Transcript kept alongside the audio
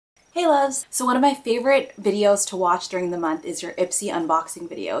Hey loves! So one of my favorite videos to watch during the month is your Ipsy unboxing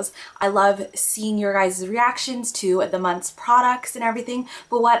videos. I love seeing your guys' reactions to the month's products and everything,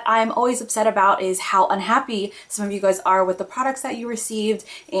 but what I'm always upset about is how unhappy some of you guys are with the products that you received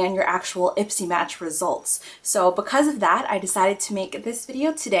and your actual ipsyMatch results. So because of that, I decided to make this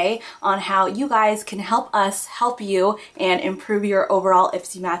video today on how you guys can help us help you and improve your overall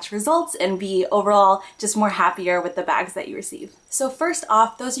ipsyMatch results and be overall just more happier with the bags that you receive. So first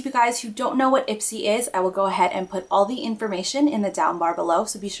off, those of you guys who don't know what Ipsy is, I will go ahead and put all the information in the down bar below,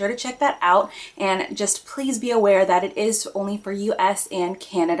 so be sure to check that out, and just please be aware that it is only for US and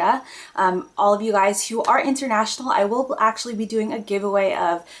Canada. All of you guys who are international, I will actually be doing a giveaway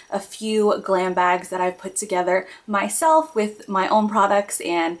of a few glam bags that I've put together myself with my own products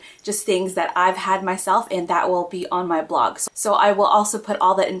and just things that I've had myself, and that will be on my blog. So I will also put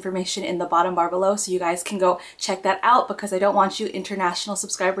all that information in the bottom bar below so you guys can go check that out, because I don't want you international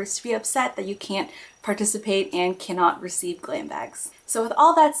subscribers to be upset that you can't participate and cannot receive glam bags. So with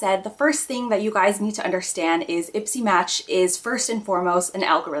all that said, the first thing that you guys need to understand is ipsyMatch is first and foremost an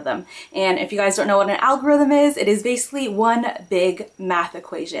algorithm. And if you guys don't know what an algorithm is, it is basically one big math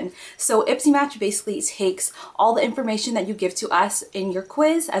equation. So ipsyMatch basically takes all the information that you give to us in your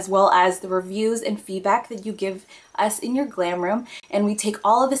quiz, as well as the reviews and feedback that you give us in your glam room, and we take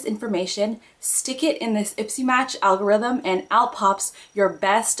all of this information, stick it in this ipsyMatch algorithm, and out pops your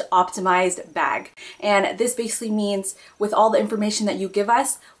best optimized bag. And this basically means with all the information that you give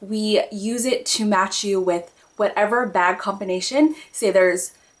us, we use it to match you with whatever bag combination. Say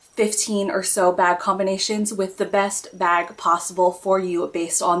there's 15 or so bag combinations with the best bag possible for you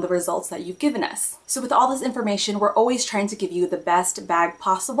based on the results that you've given us. So with all this information, we're always trying to give you the best bag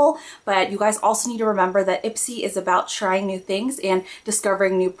possible, but you guys also need to remember that Ipsy is about trying new things and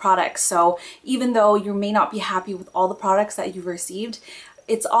discovering new products. So even though you may not be happy with all the products that you've received,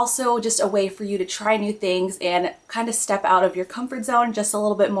 it's also just a way for you to try new things and kind of step out of your comfort zone just a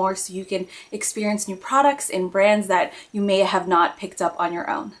little bit more so you can experience new products and brands that you may have not picked up on your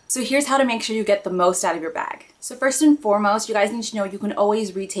own. So here's how to make sure you get the most out of your bag. So first and foremost, you guys need to know you can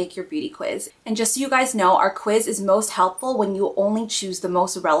always retake your beauty quiz. And just so you guys know, our quiz is most helpful when you only choose the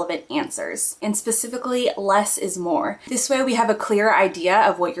most relevant answers. And specifically, less is more. This way we have a clearer idea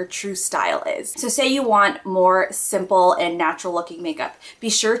of what your true style is. So say you want more simple and natural looking makeup. Be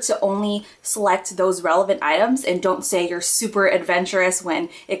sure to only select those relevant items and don't say you're super adventurous when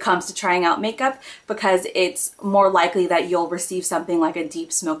it comes to trying out makeup, because it's more likely that you'll receive something like a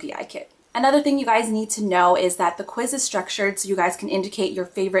deep smoky eye kit. Another thing you guys need to know is that the quiz is structured so you guys can indicate your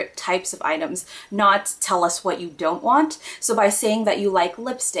favorite types of items, not tell us what you don't want. So by saying that you like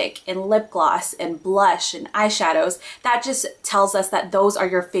lipstick and lip gloss and blush and eyeshadows, that just tells us that those are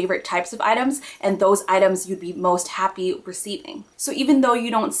your favorite types of items and those items you'd be most happy receiving. So even though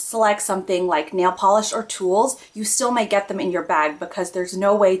you don't select something like nail polish or tools, you still may get them in your bag because there's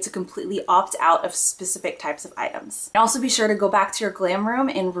no way to completely opt out of specific types of items. And also be sure to go back to your glam room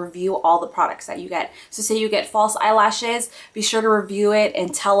and review all the products that you get. So say you get false eyelashes, be sure to review it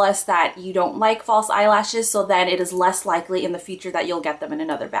and tell us that you don't like false eyelashes, so then it is less likely in the future that you'll get them in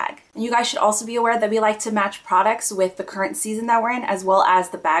another bag. And you guys should also be aware that we like to match products with the current season that we're in, as well as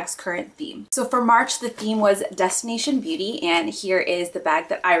the bag's current theme. So for March, the theme was Destination Beauty, and here is the bag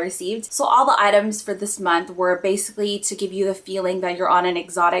that I received. So all the items for this month were basically to give you the feeling that you're on an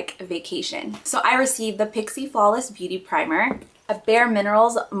exotic vacation. So I received the Pixie Flawless Beauty Primer, a Bare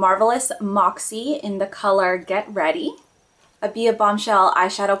Minerals Marvelous Moxie in the color Get Ready, a Be Bombshell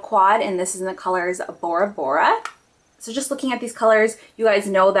eyeshadow quad, and this is in the colors Bora Bora. So just looking at these colors, you guys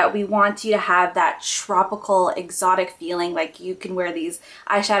know that we want you to have that tropical, exotic feeling, like you can wear these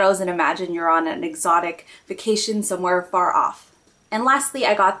eyeshadows and imagine you're on an exotic vacation somewhere far off. And lastly,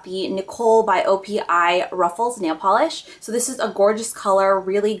 I got the Nicole by OPI Ruffles nail polish. So this is a gorgeous color,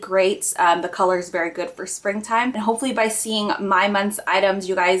 really great. The color is very good for springtime. And hopefully by seeing my month's items,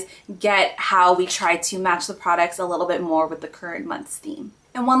 you guys get how we try to match the products a little bit more with the current month's theme.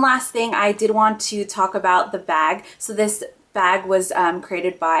 And one last thing, I did want to talk about the bag. So this bag was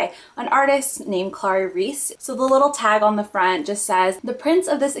created by an artist named Clary Reese. So the little tag on the front just says, "The prints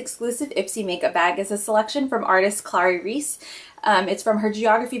of this exclusive Ipsy makeup bag is a selection from artist Clary Reese. It's from her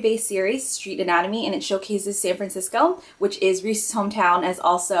geography-based series, Street Anatomy, and it showcases San Francisco, which is Reese's hometown, as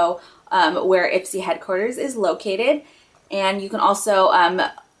also where Ipsy headquarters is located. And you can also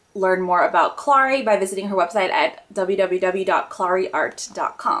learn more about Clary by visiting her website at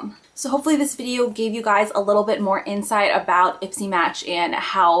www.claryart.com. So hopefully this video gave you guys a little bit more insight about ipsyMatch and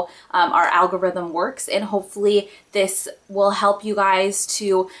how our algorithm works, and hopefully this will help you guys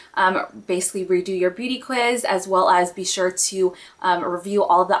to basically redo your beauty quiz, as well as be sure to review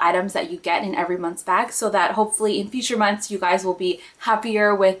all of the items that you get in every month's bag, so that hopefully in future months you guys will be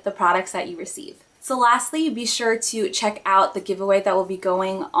happier with the products that you receive. So lastly, be sure to check out the giveaway that will be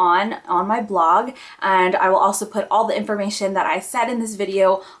going on my blog, and I will also put all the information that I said in this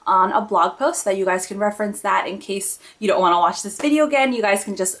video on a blog post so that you guys can reference that in case you don't want to watch this video again. You guys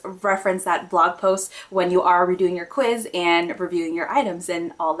can just reference that blog post when you are redoing your quiz and reviewing your items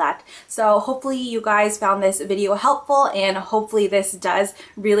and all that. So hopefully you guys found this video helpful, and hopefully this does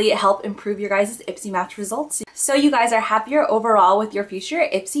really help improve your guys' ipsyMatch results, so you guys are happier overall with your future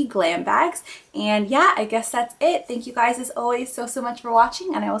Ipsy glam bags. And yeah, I guess that's it. Thank you guys as always so much for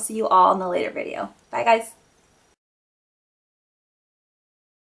watching, and I will see you all in the later video. Bye guys!